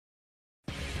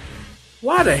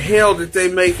Why the hell did they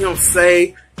make him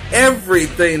say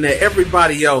everything that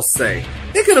everybody else say?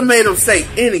 They could have made him say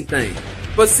anything.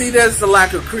 But see, there's the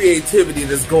lack of creativity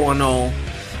that's going on.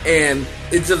 And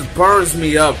it just burns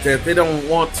me up that they don't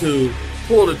want to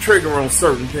pull the trigger on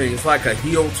certain things, like a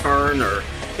heel turn or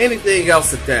anything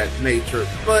else of that nature.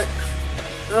 But,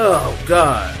 oh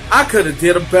God, I could have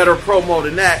did a better promo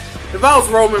than that. If I was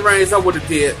Roman Reigns, I would have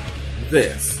did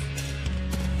this.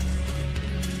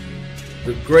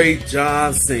 The great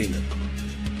John Cena.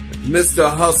 Mr.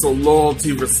 Hustle,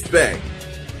 Loyalty, Respect.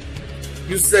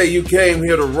 You say you came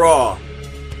here to Raw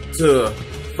to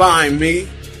find me?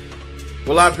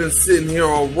 Well, I've been sitting here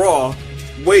on Raw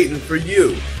waiting for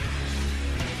you.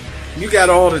 You got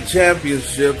all the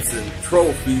championships and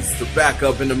trophies to back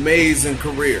up an amazing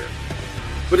career.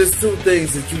 But it's two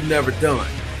things that you've never done.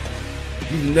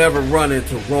 You've never run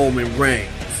into Roman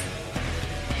Reigns.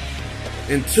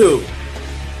 And two,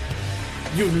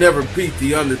 you've never beat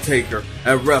The Undertaker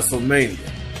at WrestleMania.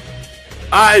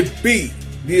 I beat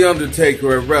The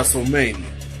Undertaker at WrestleMania.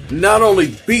 Not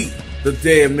only beat the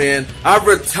dead man, I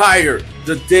retired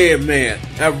the dead man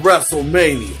at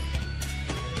WrestleMania.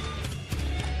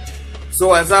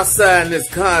 So as I sign this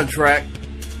contract,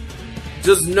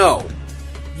 just know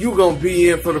you're going to be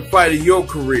in for the fight of your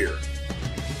career.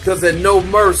 Because at No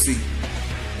Mercy,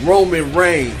 Roman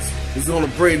Reigns is going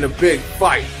to bring the big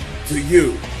fight to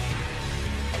you.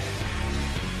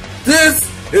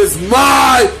 This is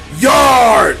my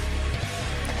yard!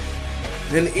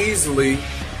 And easily,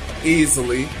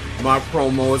 my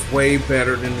promo is way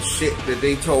better than the shit that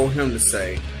they told him to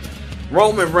say.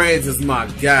 Roman Reigns is my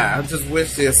guy. I just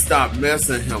wish they'd stop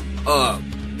messing him up.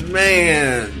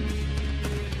 Man,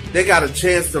 they got a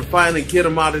chance to finally get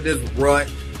him out of this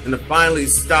rut and to finally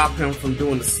stop him from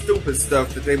doing the stupid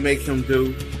stuff that they make him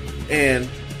do. And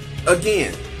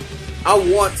again, I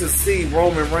want to see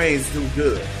Roman Reigns do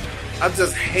good. I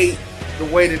just hate the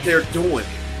way that they're doing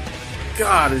it.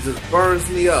 God, it just burns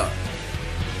me up.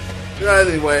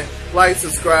 Anyway, like,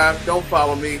 subscribe, don't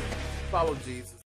follow me, follow Jesus.